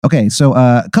Okay, so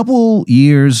a couple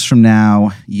years from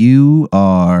now, you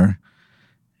are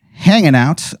hanging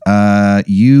out.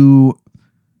 You're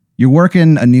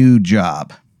working a new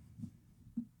job.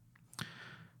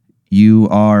 You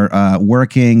are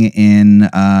working in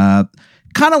kind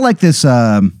of like this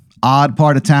odd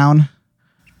part of town.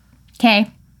 Okay.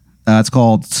 It's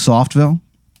called Softville.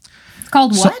 It's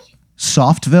called what?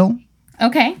 Softville.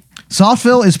 Okay.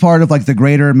 Softville is part of like the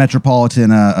greater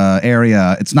metropolitan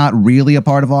area. It's not really a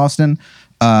part of Austin.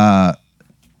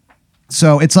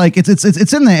 So it's like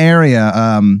it's in the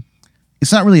area.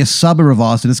 It's not really a suburb of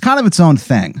Austin. It's kind of its own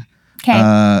thing.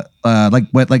 Okay.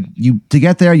 Like you to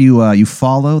get there, you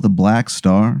follow the Black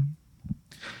Star.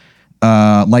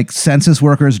 Like census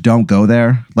workers don't go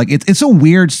there. Like it's a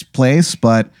weird place,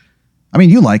 but I mean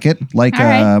you like it. Like all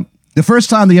right. The first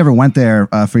time that you ever went there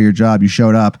for your job, you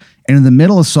showed up, and in the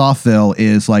middle of Softville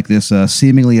is like this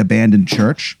seemingly abandoned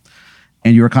church,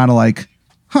 and you were kind of like,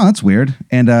 "Huh, that's weird."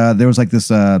 And there was like this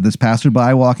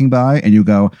passerby walking by, and you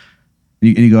go,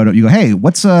 "Hey,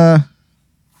 what's the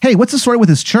story with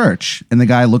this church?" And the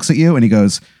guy looks at you, and he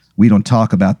goes, "We don't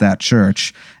talk about that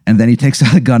church." And then he takes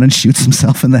out a gun and shoots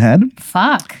himself in the head.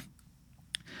 Fuck.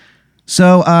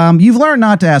 So you've learned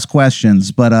not to ask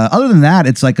questions, but other than that,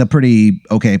 it's like a pretty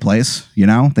okay place. You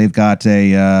know, they've got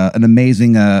an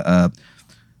amazing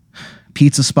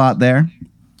pizza spot there.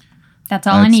 That's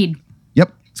all I need.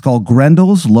 Yep, it's called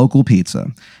Grendel's Local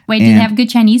Pizza. Wait, do they have good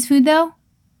Chinese food though,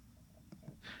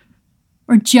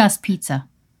 or just pizza?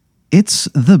 It's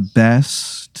the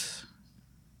best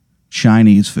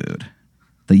Chinese food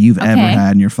that you've ever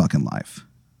had in your fucking life.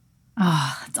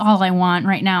 Oh, that's all I want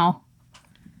right now.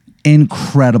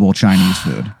 Incredible Chinese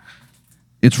food.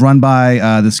 It's run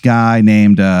by this guy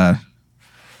named,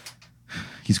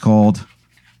 he's called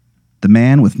The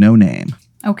Man with No Name.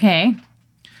 Okay.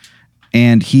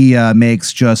 And he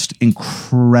makes just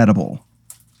incredible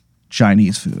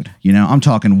Chinese food. You know, I'm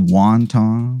talking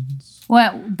wontons.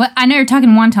 Well, but I know you're talking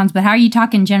wontons, but how are you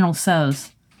talking General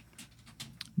Tso's?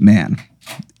 Man,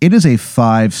 it is a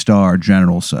 5-star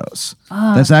General Tso's.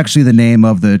 That's actually the name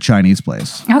of the Chinese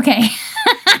place. Okay.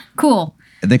 Cool.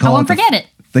 They call I won't forget it.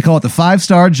 They call it the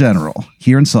 5-star General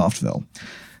here in Softville.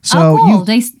 So oh,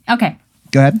 cool. Okay.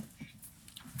 Go ahead.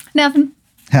 Nothing.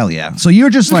 Hell yeah. So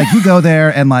you're just like, you go there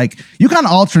and like, you kind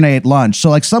of alternate lunch. So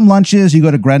like some lunches, you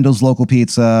go to Grendel's Local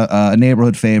Pizza, a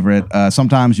neighborhood favorite.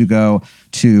 Sometimes you go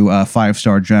to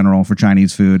 5-star General for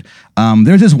Chinese food.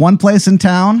 There's this one place in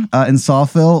town in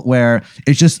Softville where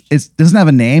it doesn't have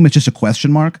a name. It's just a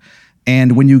question mark.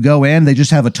 And when you go in, they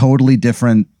just have a totally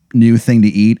different new thing to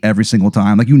eat every single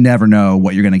time. Like you never know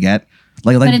what you're going to get.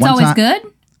 Like but it's always good?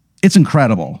 It's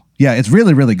incredible. Yeah, it's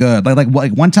really, really good. Like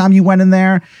one time you went in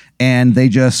there and they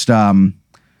just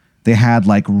they had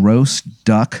like roast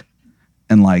duck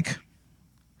and like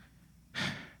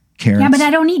carrots. Yeah, but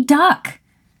I don't eat duck.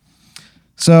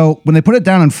 So when they put it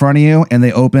down in front of you and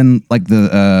they open like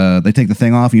they take the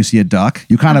thing off and you see a duck,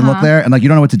 you kind of look there and like you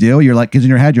don't know what to do. You're like, because in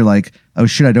your head you're like, oh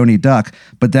shit, I don't eat duck.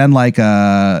 But then like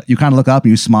you kind of look up and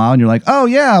you smile and you're like, oh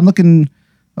yeah, I'm looking.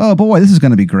 Oh boy, this is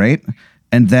gonna be great.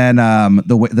 And then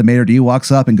the maitre d'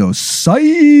 walks up and goes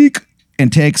psych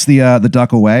and takes the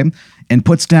duck away and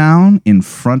puts down in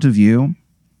front of you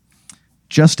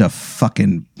just a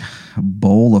fucking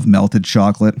bowl of melted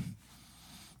chocolate.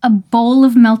 A bowl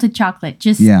of melted chocolate.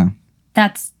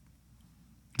 That's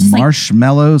just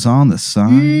marshmallows on the side.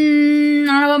 I don't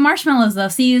know about marshmallows though.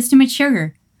 See, it's too much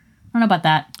sugar. I don't know about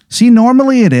that. See,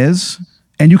 normally it is,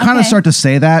 and you kind of start to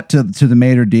say that to the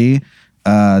maitre d'.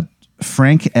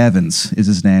 Frank Evans is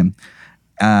his name.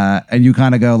 And you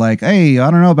kind of go like, hey, I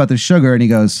don't know about the sugar. And he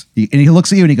goes, and he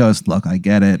looks at you and he goes, look, I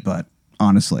get it, but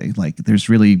honestly, like there's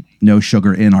really no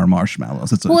sugar in our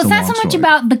marshmallows. It's not so much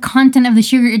about the content of the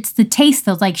sugar. It's the taste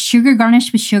though. Like sugar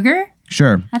garnished with sugar.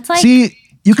 Sure. That's like, see,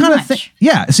 you kind of think,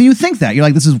 yeah. So you think that you're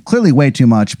like, this is clearly way too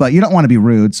much, but you don't want to be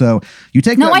rude. So you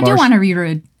take I do want to be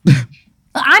rude.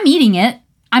 I'm eating it.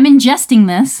 I'm ingesting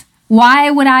this.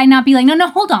 Why would I not be like, no,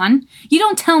 hold on. You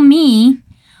don't tell me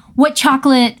what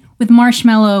chocolate with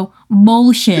marshmallow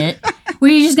bullshit where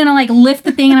you're just going to like lift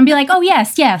the thing and I'll be like, oh,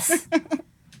 yes.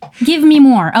 Give me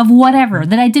more of whatever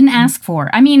that I didn't ask for.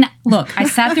 I mean, look, I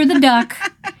sat through the duck.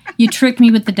 You tricked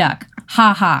me with the duck.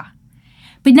 Ha ha.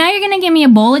 But now you're going to give me a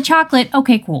bowl of chocolate.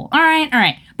 Okay, cool. All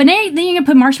right. But then you're going to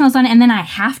put marshmallows on it and then I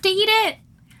have to eat it?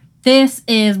 This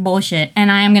is bullshit,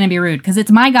 and I am going to be rude because it's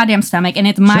my goddamn stomach and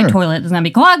it's my toilet that's going to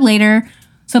be clogged later.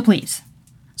 So please.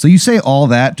 So you say all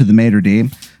that to the maitre d'.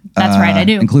 That's right, I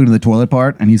do. Including the toilet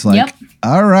part. And he's like, yep.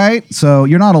 All right. So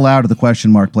you're not allowed to the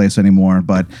question mark place anymore.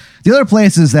 But the other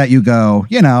places that you go,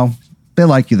 you know, they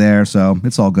like you there. So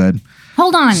it's all good.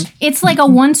 Hold on. It's like a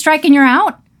one strike and you're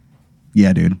out?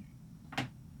 Yeah, dude.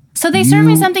 So they serve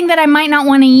me something that I might not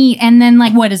want to eat, and then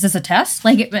like, what is this, a test?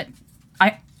 Like,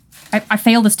 I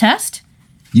failed this test?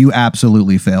 You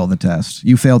absolutely fail the test.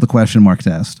 You failed the question mark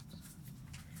test.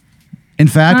 In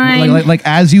fact, like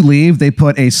as you leave, they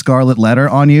put a scarlet letter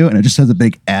on you, and it just says a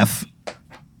big F.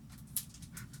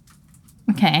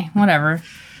 Okay, whatever.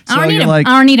 So I don't need you're him. like-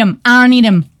 I don't need him. I don't need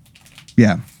him.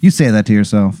 Yeah, you say that to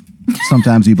yourself.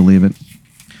 Sometimes you believe it.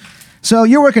 So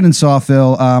you're working in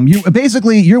Sawville.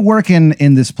 You're working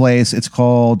in this place. It's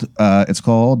called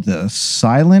the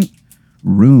Silent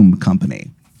Room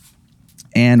Company.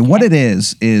 And what it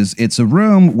is it's a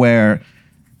room where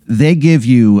they give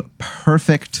you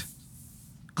perfect,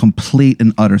 complete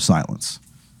and utter silence.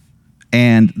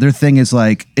 And their thing is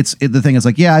like,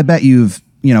 yeah, I bet you've,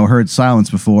 heard silence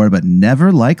before, but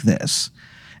never like this.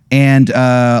 And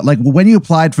like when you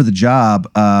applied for the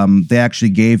job, they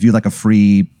actually gave you like a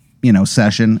free,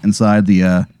 session inside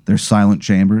their silent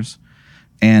chambers.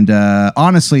 And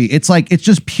honestly, it's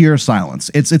just pure silence.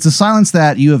 It's a silence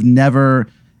that you have never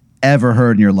ever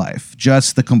heard in your life.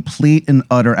 Just the complete and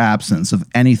utter absence of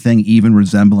anything even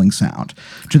resembling sound.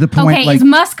 To the point, okay, is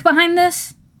Musk behind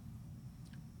this?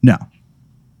 No.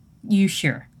 You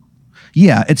sure?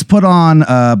 Yeah, it's put on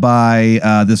by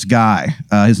this guy.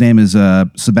 His name is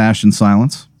Sebastian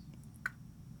Silence.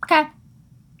 Okay.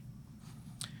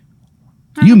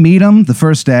 You meet him the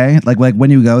first day, like when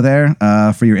you go there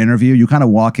for your interview, you kind of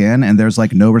walk in and there's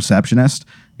like no receptionist,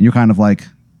 and you're kind of like,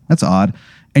 that's odd,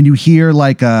 and you hear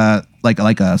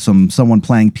someone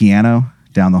playing piano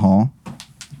down the hall.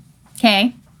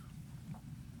 Okay.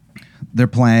 They're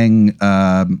playing.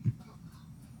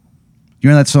 You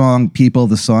know that song "People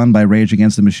of the Sun" by Rage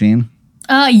Against the Machine?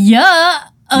 Yeah.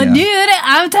 Dude,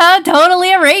 I'm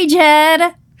totally a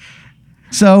ragehead.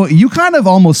 So you kind of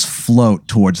almost float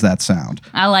towards that sound.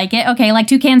 I like it. Okay, like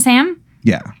Toucan Sam?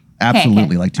 Yeah, absolutely,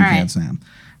 okay. like Toucan right. Sam.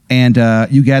 And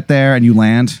you get there and you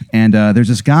land, and there's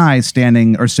this guy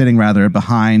sitting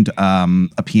behind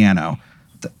a piano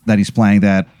that he's playing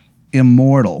that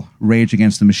immortal Rage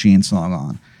Against the Machine song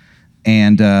on.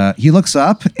 And he looks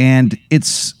up, and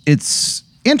it's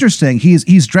interesting.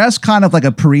 He's dressed kind of like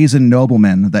a Parisian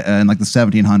nobleman in like the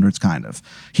 1700s, kind of.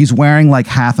 He's wearing like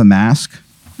half a mask.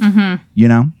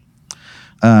 Mm-hmm.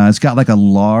 It's got like a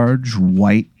large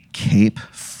white cape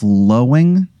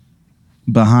flowing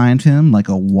behind him like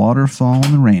a waterfall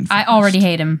in the rainforest. I already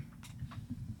hate him.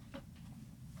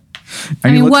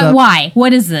 And why?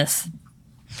 What is this?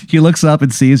 He looks up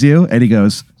and sees you, and he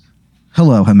goes,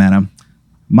 "Hello, Ximena.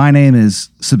 My name is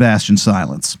Sebastian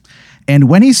Silence." And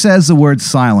when he says the word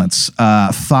silence,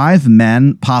 5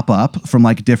 men pop up from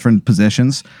like different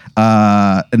positions,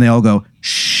 and they all go,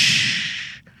 "Shh."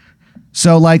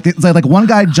 So like one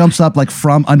guy jumps up like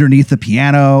from underneath the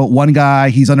piano. One guy,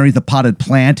 he's underneath a potted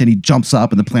plant and he jumps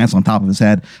up and the plant's on top of his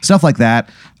head. Stuff like that.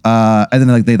 And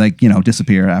then they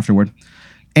disappear afterward.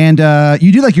 And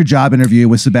you do like your job interview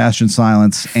with Sebastian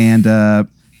Silence, and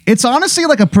it's honestly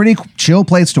like a pretty chill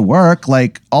place to work.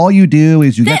 Like all you do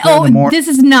is you get there in the morning. This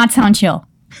does not sound chill.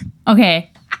 Okay.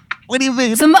 What do you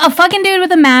mean? A fucking dude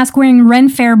with a mask wearing Ren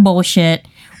Fair bullshit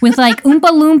with like Oompa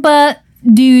Loompa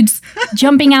dudes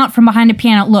jumping out from behind a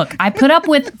piano. Look, I put up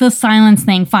with the silence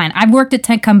thing. Fine. I've worked at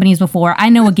tech companies before. I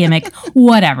know a gimmick.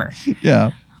 Whatever. Yeah.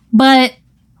 But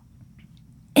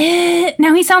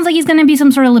now he sounds like he's going to be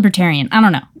some sort of libertarian. I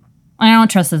don't know. I don't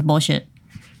trust this bullshit.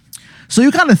 So you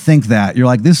kind of think that. You're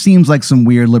like, this seems like some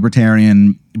weird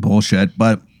libertarian bullshit.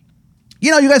 But,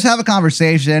 you guys have a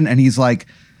conversation and he's like,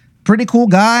 pretty cool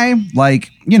guy.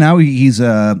 Like, he's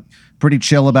pretty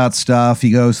chill about stuff. He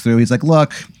goes through, he's like,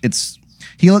 look,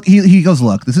 he goes,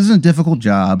 look, this isn't a difficult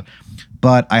job,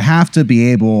 but I have to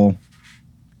be able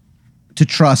to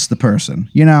trust the person,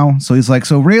 So he's like,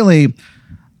 so really,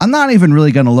 I'm not even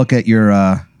really going to look at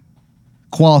your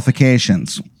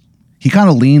qualifications. He kind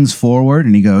of leans forward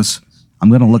and he goes, I'm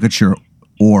going to look at your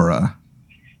aura.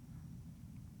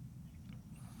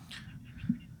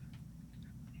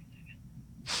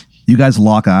 You guys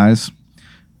lock eyes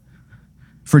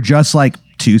for just like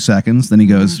 2 seconds. Then he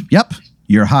goes, yep,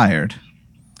 you're hired.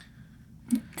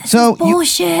 This is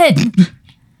bullshit.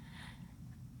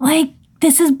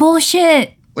 This is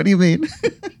bullshit. What do you mean?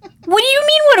 What do you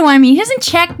mean, what do I mean? He doesn't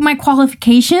check my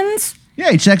qualifications.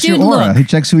 Yeah, he checks your aura. Look. He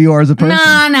checks who you are as a person.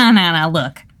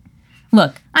 No.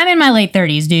 Look, I'm in my late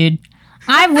 30s, dude.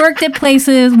 I've worked at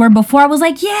places where before I was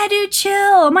like, yeah, dude, chill.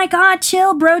 Oh my God,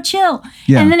 chill, bro, chill.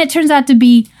 Yeah. And then it turns out to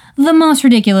be the most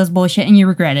ridiculous bullshit and you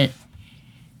regret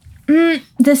it.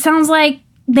 This sounds like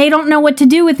they don't know what to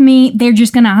do with me. They're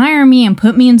just going to hire me and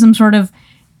put me in some sort of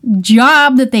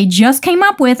job that they just came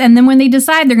up with, and then when they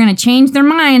decide they're going to change their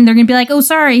mind, they're going to be like, oh,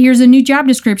 sorry, here's a new job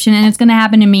description, and it's going to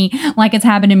happen to me like it's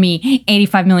happened to me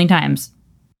 85 million times.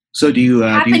 So do you...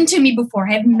 happened to me before.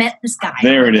 I have met this guy.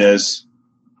 There it is.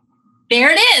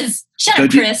 There it is. Shut up,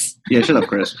 Chris. Yeah, shut up,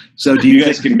 Chris. So do You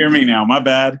guys can hear me now. My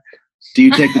bad. do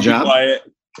you take the job? Quiet.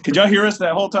 Could y'all hear us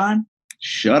that whole time?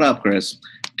 Shut up, Chris.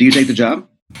 Do you take the job?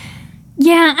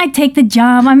 Yeah, I take the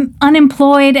job. I'm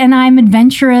unemployed and I'm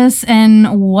adventurous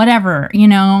and whatever, you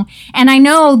know. And I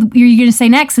know you're going to say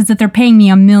next is that they're paying me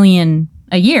 $1 million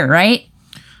a year, right?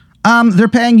 They're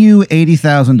paying you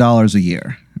 $80,000 a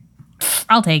year.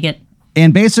 I'll take it.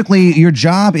 And basically, your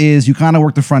job is you kind of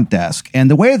work the front desk.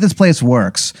 And the way this place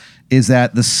works is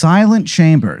that the silent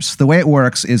chambers, the way it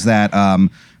works is that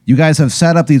you guys have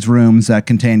set up these rooms that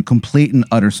contain complete and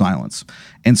utter silence.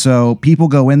 And so people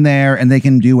go in there and they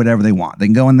can do whatever they want. They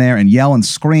can go in there and yell and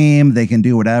scream. They can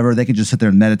do whatever. They can just sit there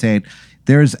and meditate.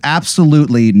 There's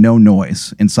absolutely no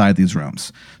noise inside these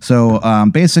rooms. So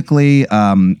basically,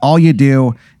 all you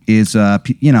do is,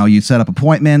 you set up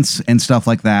appointments and stuff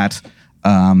like that.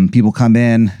 People come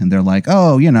in and they're like,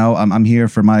 oh, I'm here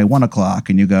for my 1 o'clock.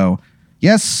 And you go,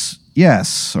 yes,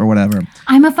 or whatever.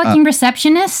 I'm a fucking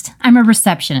receptionist. I'm a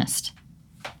receptionist.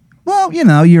 Well,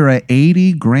 you're a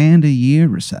 $80,000 a year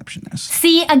receptionist.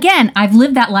 See, again, I've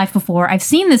lived that life before. I've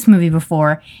seen this movie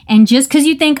before. And just because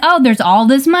you think, oh, there's all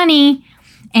this money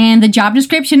and the job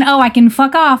description, oh, I can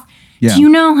fuck off. Yeah. Do you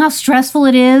know how stressful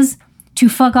it is to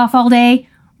fuck off all day,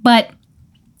 but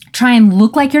try and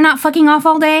look like you're not fucking off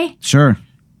all day? Sure.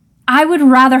 I would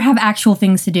rather have actual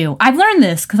things to do. I've learned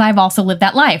this because I've also lived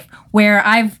that life where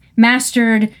I've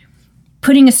mastered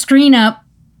putting a screen up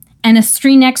and a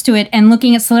screen next to it and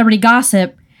looking at celebrity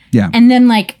gossip. Yeah. And then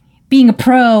being a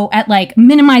pro at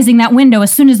minimizing that window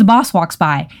as soon as the boss walks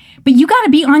by. But you got to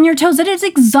be on your toes. It is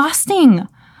exhausting. I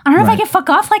don't know if I can fuck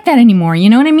off like that anymore. You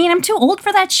know what I mean? I'm too old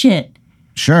for that shit.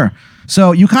 Sure.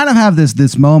 So you kind of have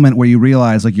this moment where you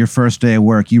realize, your first day of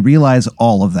work, you realize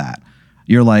all of that.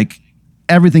 You're like,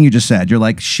 everything you just said, you're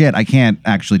like, shit, I can't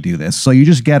actually do this. So you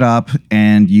just get up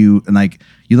and you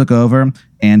look over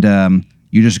and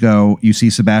you just go, you see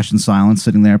Sebastian Silence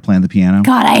sitting there playing the piano.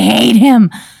 God, I hate him.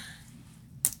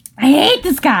 I hate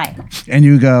this guy. And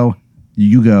you go,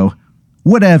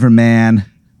 whatever, man.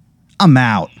 I'm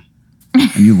out.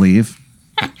 And you leave.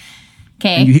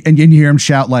 Okay. And you hear him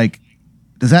shout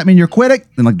does that mean you're quitting?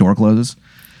 Then door closes.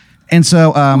 And so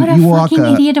what a you walk. Fucking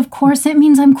idiot! Of course, it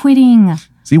means I'm quitting.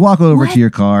 So you walk over to your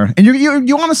car, and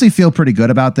you honestly feel pretty good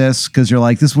about this because you're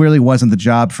like, this really wasn't the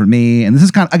job for me. And this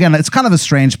is it's kind of a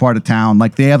strange part of town.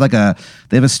 They have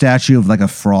a statue of a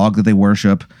frog that they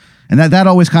worship, and that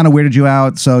always kind of weirded you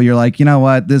out. So you're like, you know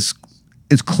what, this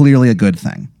is clearly a good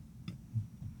thing.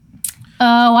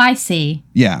 Oh, I see.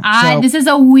 Yeah. This is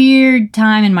a weird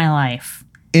time in my life.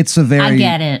 It's a very... I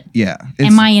get it. Yeah.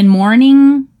 Am I in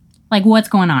mourning? What's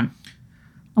going on?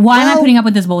 Why am I putting up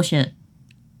with this bullshit?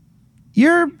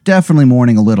 You're definitely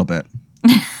mourning a little bit.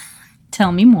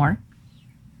 Tell me more.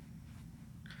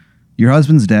 Your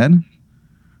husband's dead.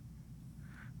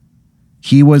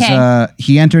 He was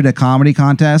he entered a comedy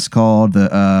contest called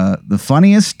the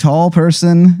funniest tall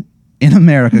person in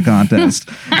America contest.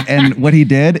 And what he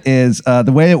did is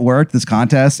the way it worked, this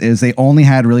contest, is they only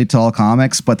had really tall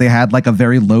comics, but they had a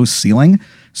very low ceiling.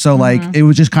 So it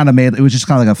was just kind of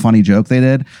a funny joke they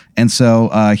did. And so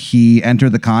he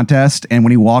entered the contest, and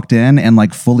when he walked in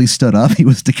and fully stood up, he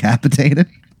was decapitated.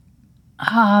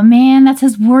 Oh man, that's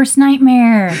his worst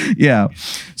nightmare. Yeah.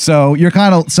 So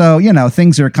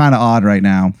things are kind of odd right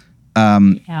now.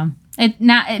 Yeah.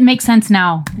 It makes sense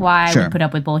now why I would put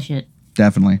up with bullshit.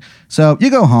 Definitely. So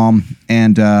you go home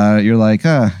and you're like,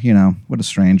 what a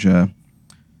strange day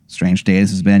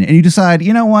this has been. And you decide,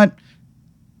 you know what?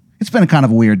 It's been a kind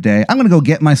of a weird day. I'm going to go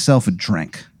get myself a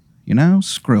drink.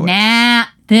 Screw it. Nah,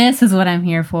 this is what I'm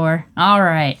here for. All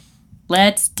right.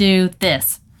 Let's do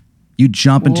this. You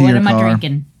jump into your car. What am I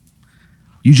drinking?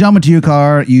 You jump into your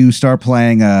car. You start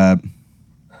playing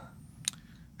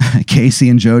Casey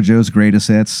and JoJo's Greatest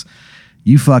Hits.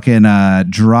 You fucking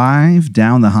drive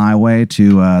down the highway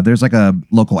to there's a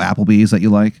local Applebee's that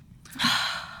you like.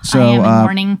 So I am in the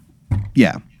morning.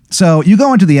 Yeah. So you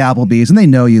go into the Applebee's and they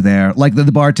know you there. The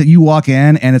bartender, you walk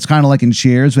in and it's kind of like in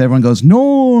Cheers where everyone goes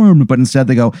Norm, but instead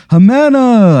they go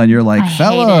Ximena, and you're like,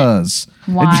 fellas.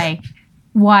 Why?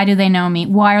 Why do they know me?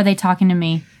 Why are they talking to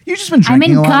me? You've just been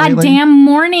drinking a lot I'm in goddamn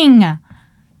mourning.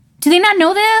 Do they not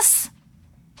know this?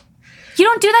 You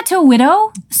don't do that to a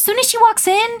widow. As soon as she walks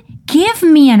in, give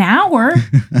me an hour.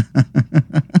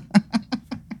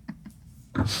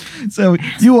 So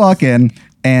you walk in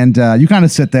And you kind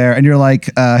of sit there and you're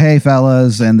like, hey,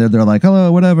 fellas. And they're like,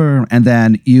 hello, whatever. And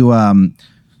then you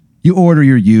order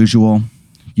your usual.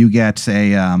 You get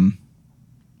a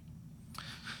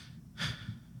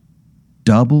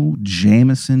double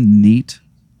Jameson neat.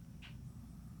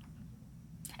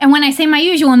 And when I say my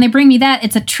usual and they bring me that,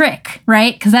 it's a trick,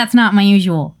 right? Because that's not my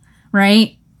usual,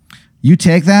 right? You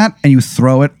take that and you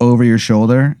throw it over your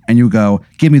shoulder and you go,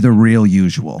 give me the real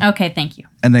usual. Okay, thank you.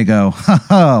 And they go,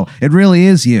 oh, it really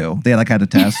is you. They like had to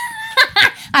test.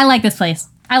 I like this place.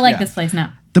 I like this place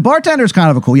now. The bartender's kind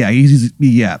of a cool, they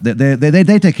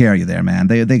take care of you there, man.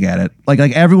 They get it. Like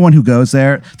everyone who goes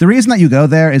there, the reason that you go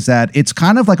there is that it's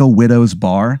kind of like a widow's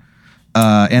bar.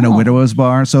 And a widow's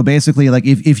bar. So basically, like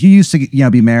if you used to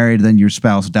be married, then your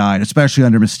spouse died, especially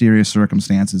under mysterious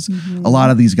circumstances. A lot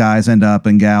of these guys and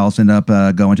gals end up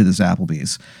going to this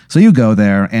Applebee's. So you go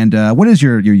there, and what is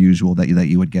your usual that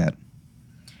you would get?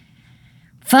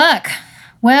 Fuck.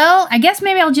 Well, I guess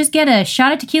maybe I'll just get a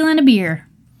shot of tequila and a beer.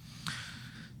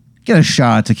 Get a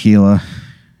shot of tequila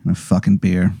and a fucking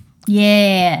beer.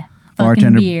 Yeah.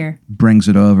 Bartender beer. Brings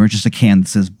it over. It's just a can that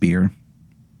says beer.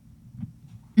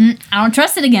 I don't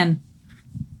trust it again.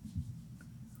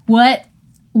 What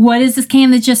is this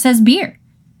can that just says beer?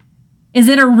 Is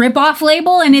it a rip-off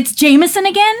label and it's Jameson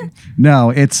again? No,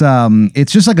 it's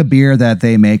just like a beer that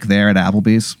they make there at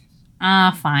Applebee's.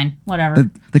 Fine.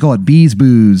 Whatever. They call it Bees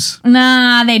Booze.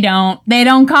 Nah, they don't. They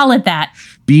don't call it that.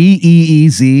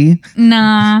 BEEZ.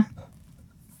 Nah,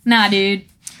 dude.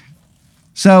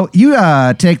 So you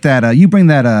take that, you bring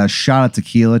that shot of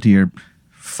tequila to your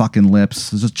fucking lips.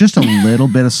 There's just a little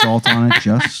bit of salt on it,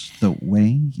 just the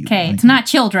way you Okay, like it's not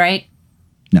chilled, right?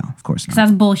 No, of course not.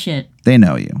 That's bullshit. They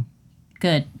know you.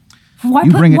 Good.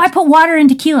 Why put water in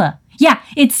tequila? Yeah,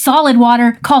 it's solid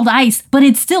water called ice, but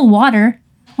it's still water.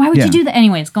 Why would you do that?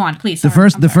 Anyways, go on, please. The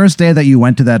first day that you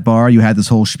went to that bar, you had this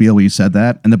whole spiel where you said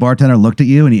that, and the bartender looked at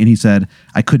you and he said,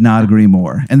 I could not agree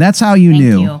more. And that's how you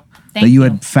knew that you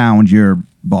had found your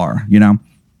bar, Yeah.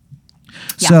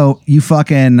 So you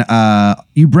fucking,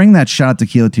 you bring that shot of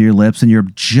tequila to your lips and you're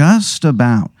just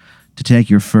about to take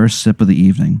your first sip of the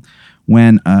evening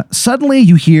when suddenly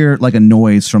you hear like a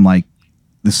noise from like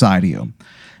the side of you.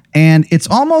 And it's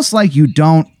almost like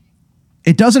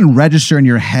it doesn't register in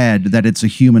your head that it's a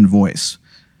human voice,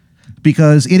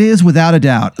 because it is without a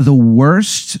doubt the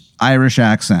worst Irish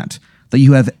accent that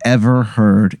you have ever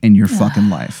heard in your fucking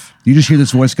life. You just hear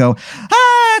this voice go,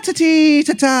 ta-tee,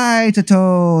 ta-tie,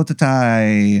 ta-to,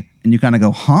 ta-tie. And you kind of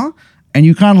go, huh? And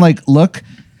you kind of like look,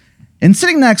 and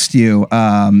sitting next to you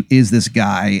is this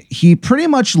guy. He pretty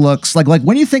much looks like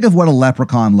when you think of what a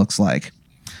leprechaun looks like,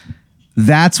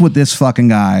 that's what this fucking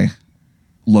guy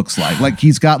looks like. Like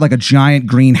he's got like a giant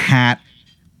green hat.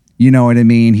 You know what I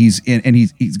mean? He's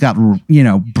got,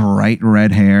 bright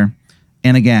red hair.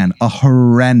 And again, a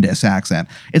horrendous accent.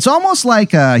 It's almost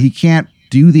like he can't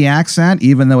do the accent,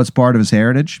 even though it's part of his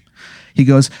heritage. He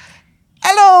goes,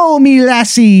 hello, me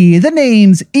lassie. The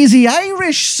name's Izzy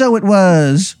Irish, so it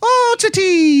was. Oh,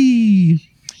 titty.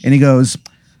 And he goes,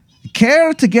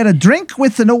 care to get a drink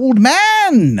with an old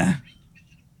man?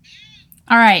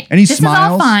 All right. And he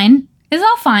smiles. This is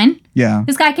all fine. Yeah.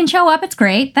 This guy can show up. It's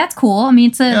great. That's cool. I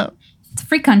mean, it's a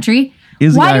free country.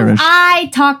 Why Irish. do I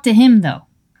talk to him, though?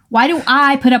 Why do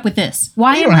I put up with this?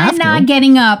 Why am I not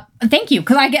getting up? Thank you.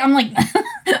 Because I'm like,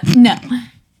 no.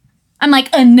 I'm like,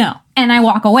 no. And I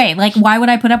walk away. Like, why would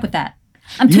I put up with that?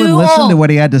 I'm too old. You would listen to what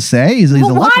he had to say? He's a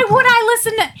why would I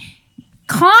listen to...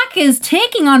 Cock is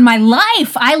taking on my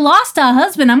life. I lost a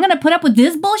husband. I'm going to put up with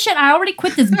this bullshit? I already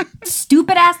quit this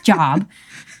stupid-ass job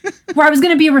where I was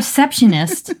going to be a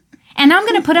receptionist. And I'm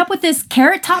going to put up with this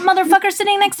carrot top motherfucker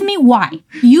sitting next to me? Why?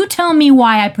 You tell me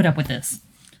why I put up with this.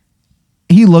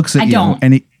 He looks at you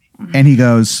and he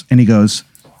goes,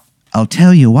 I'll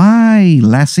tell you why,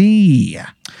 lassie.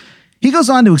 He goes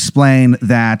on to explain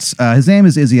that his name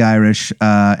is Izzy Irish,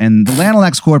 and the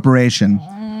Lanolax Corporation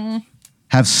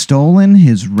have stolen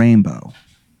his rainbow.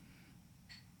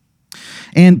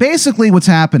 And basically what's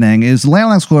happening is the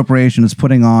Lanolax Corporation is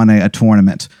putting on a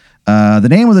tournament. The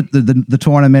name of the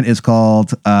tournament is called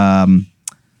the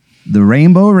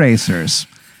Rainbow Racers.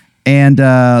 And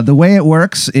the way it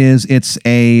works is it's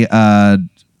a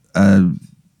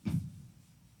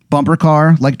bumper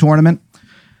car like tournament,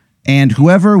 and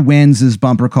whoever wins this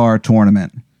bumper car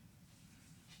tournament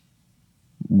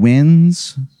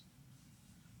wins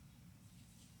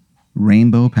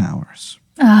rainbow powers.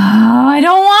 Oh, I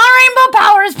don't want rainbow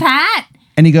powers, Pat.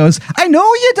 And he goes, I know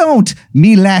you don't,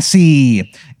 me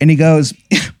lassie. And he goes,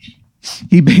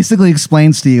 he basically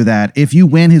explains to you that if you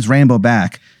win his rainbow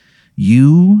back,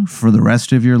 you, for the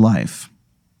rest of your life,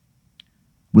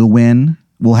 will win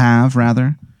will have,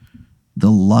 rather,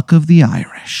 the luck of the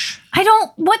Irish.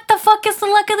 What the fuck is the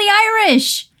luck of the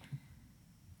Irish?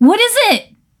 What is it?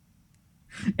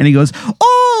 And he goes,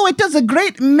 oh, it does a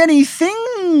great many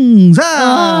things.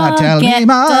 Tell me,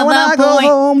 Ma, when I go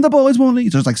home, the boys won't leave.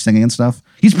 He's just like singing and stuff.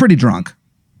 He's pretty drunk.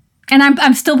 And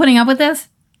I'm still putting up with this?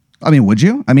 I mean, would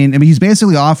you? I mean, he's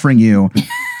basically offering you,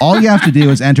 all you have to do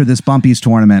is enter this Bumpies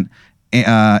tournament,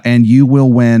 and you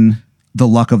will win the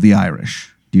luck of the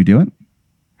Irish. Do you do it?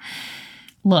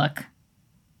 Look.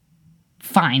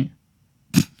 Fine.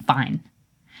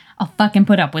 I'll fucking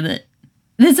put up with it.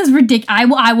 This is ridiculous.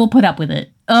 I will put up with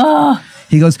it. Ugh.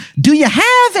 He goes, do you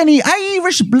have any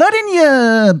Irish blood in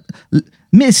you,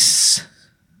 miss?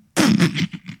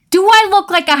 Do I look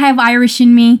like I have Irish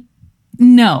in me?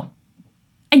 No.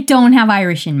 I don't have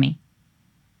Irish in me.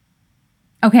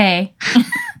 Okay.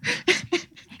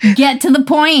 Get to the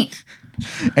point.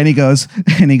 And he goes,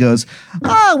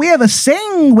 oh, we have a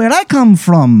saying where I come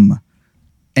from.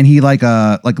 And he like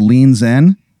leans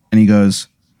in and he goes,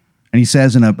 and he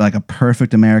says in a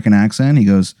perfect American accent, he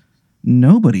goes,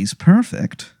 nobody's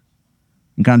perfect.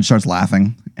 And kind of starts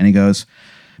laughing. And he goes,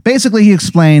 basically he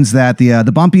explains that the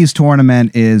Bumpies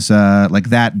tournament is like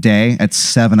that day at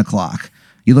 7:00.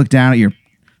 You look down at your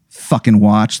fucking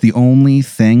watch, the only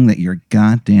thing that your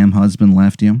goddamn husband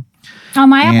left you. Oh,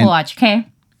 my Apple Watch, okay.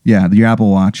 Yeah, your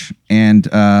Apple Watch. And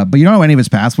but you don't know any of his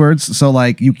passwords, so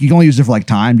like you can only use it for like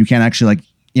time. You can't actually like,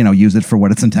 use it for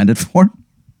what it's intended for.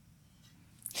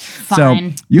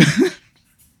 Fine.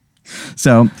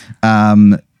 So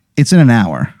it's in an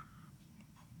hour.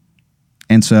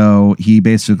 And so he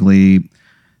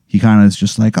kind of is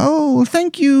just like, oh,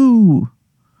 thank you,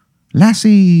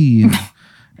 lassie.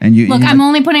 And you look, I'm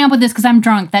only putting up with this because I'm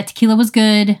drunk. That tequila was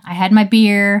good. I had my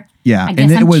beer. Yeah. I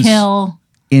guess and I'm was chill.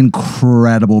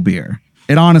 Incredible beer.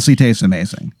 It honestly tastes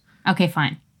amazing. Okay,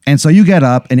 fine. And so you get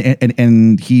up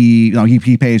and he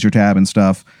pays your tab and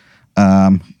stuff.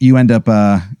 You end up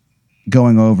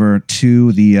going over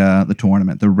to the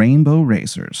tournament, the Rainbow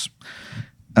Racers.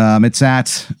 It's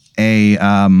at a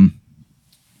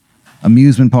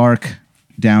amusement park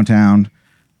downtown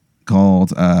called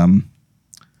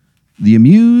the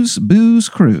Amuse Booze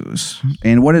Cruise.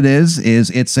 And what it is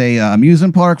it's a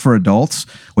amusement park for adults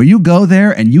where you go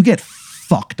there and you get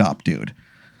fucked up, dude.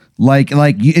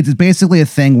 It's basically a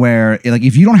thing where like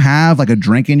if you don't have like a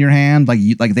drink in your hand,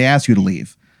 like they ask you to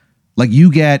leave. Like you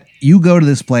go to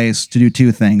this place to do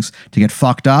two things: to get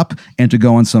fucked up and to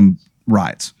go on some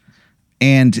rides.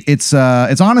 And it's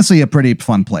honestly a pretty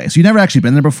fun place. You've never actually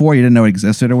been there before. You didn't know it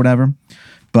existed or whatever.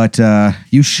 But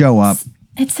you show up.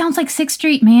 It sounds like 6th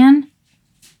Street, man.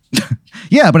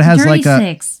 Yeah, but it has Dirty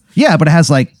 6. Yeah, but it has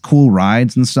like cool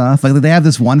rides and stuff. Like they have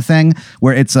this one thing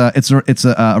where it's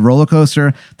a roller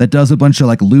coaster that does a bunch of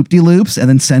like loop-de-loops and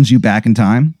then sends you back in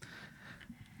time.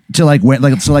 To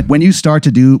when you start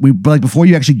to do before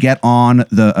you actually get on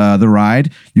the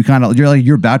ride,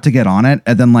 you're about to get on it,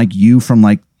 and then like you from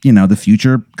like the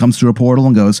future comes through a portal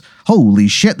and goes, holy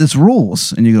shit, this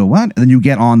rules, and you go, what? And then you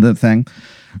get on the thing.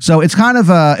 So it's kind of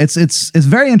it's a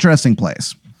very interesting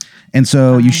place. And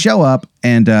so you show up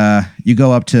and you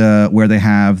go up to where they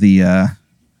have the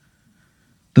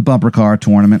bumper car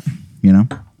tournament.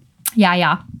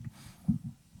 Yeah.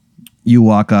 You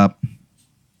walk up.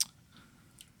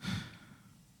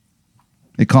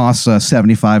 It costs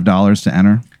 $75 to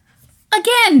enter.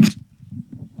 Again,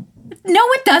 no,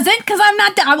 it doesn't, because I'm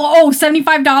not.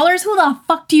 $75? Who the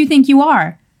fuck do you think you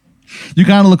are? You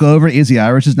kind of look over. Izzy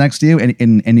Irish is next to you,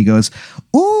 and he goes,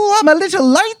 "Ooh, I'm a little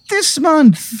light this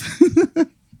month."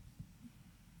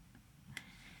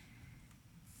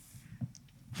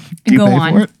 Go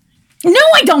on. For it? No,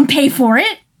 I don't pay for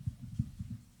it.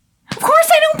 Of course,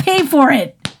 I don't pay for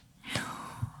it.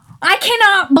 I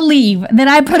cannot believe that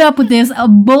I put up with this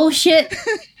bullshit.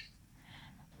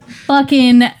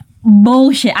 Fucking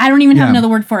bullshit. I don't even have another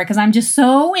word for it because I'm just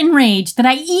so enraged that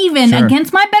I even,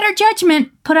 against my better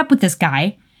judgment, put up with this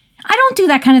guy. I don't do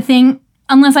that kind of thing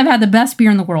unless I've had the best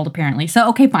beer in the world, apparently. So,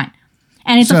 okay, fine.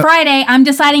 And it's a Friday. I'm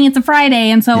deciding it's a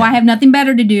Friday, and so I have nothing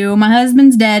better to do. My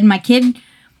husband's dead. My kid,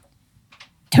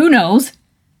 who knows?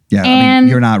 Yeah, I mean,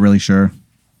 you're not really sure.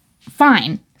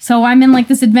 Fine. So I'm in like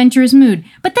this adventurous mood.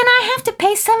 But then I have to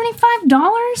pay $75?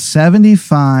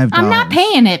 $75. I'm not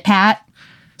paying it, Pat.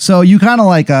 So you kind of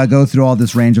like go through all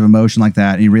this range of emotion like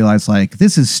that, and you realize like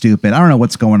this is stupid. I don't know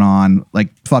what's going on. Like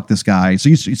fuck this guy.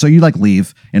 So you like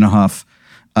leave in a huff.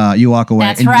 You walk away.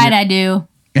 That's right, I do.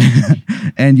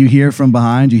 And you hear from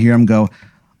behind. You hear him go.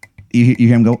 You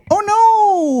hear him go.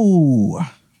 Oh no!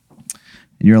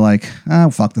 And you're like, oh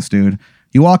fuck this dude.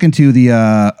 You walk into the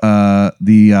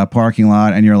parking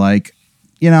lot, and you're like,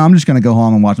 I'm just going to go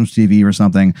home and watch some TV or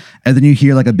something. And then you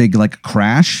hear like a big like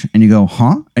crash and you go,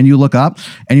 huh? And you look up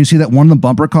and you see that one of the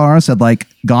bumper cars had like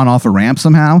gone off a ramp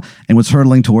somehow and was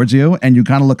hurtling towards you. And you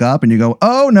kind of look up and you go,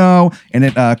 oh no. And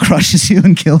it crushes you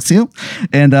and kills you.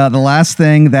 And the last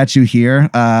thing that you hear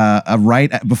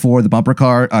right before the bumper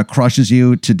car crushes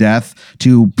you to death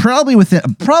to probably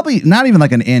not even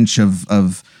like an inch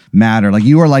of matter. Like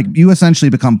you essentially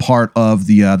become part of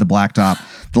the blacktop.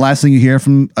 The last thing you hear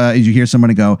is you hear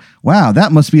somebody go, wow,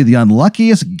 that must be the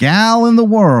unluckiest gal in the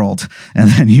world. And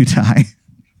then you die.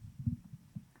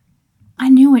 I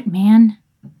knew it, man.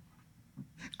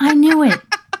 I knew it.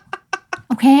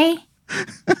 Okay?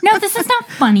 No, this is not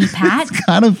funny, Pat. It's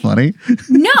kind of funny.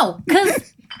 No,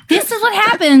 because this is what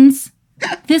happens.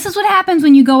 This is what happens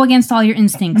when you go against all your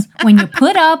instincts. When you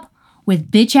put up with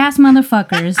bitch-ass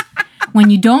motherfuckers, when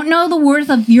you don't know the worth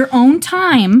of your own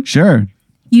time. Sure.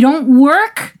 You don't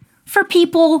work for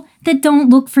people that don't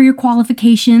look for your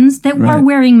qualifications, that are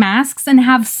wearing masks and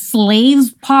have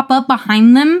slaves pop up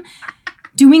behind them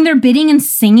doing their bidding and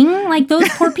singing like those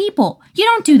poor people. You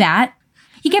don't do that.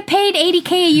 You get paid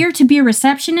 $80K a year to be a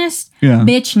receptionist? Yeah.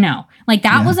 Bitch, no. Like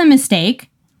that was a mistake.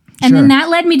 And then that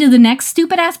led me to the next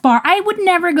stupid ass bar. I would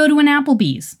never go to an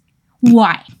Applebee's.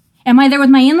 Why? Am I there with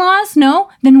my in-laws? No.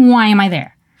 Then why am I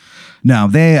there? No,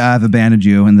 they have abandoned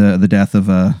you in the death of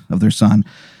their son.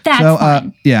 That's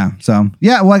fine.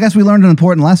 Well, I guess we learned an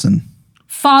important lesson.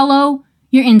 Follow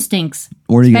your instincts,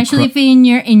 or especially if in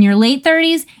your late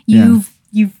 30s, you've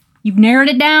narrowed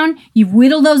it down. You've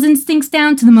whittled those instincts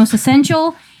down to the most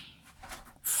essential.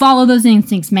 Follow those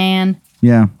instincts, man.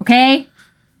 Yeah. Okay.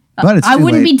 But it's I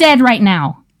wouldn't late. be dead right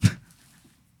now.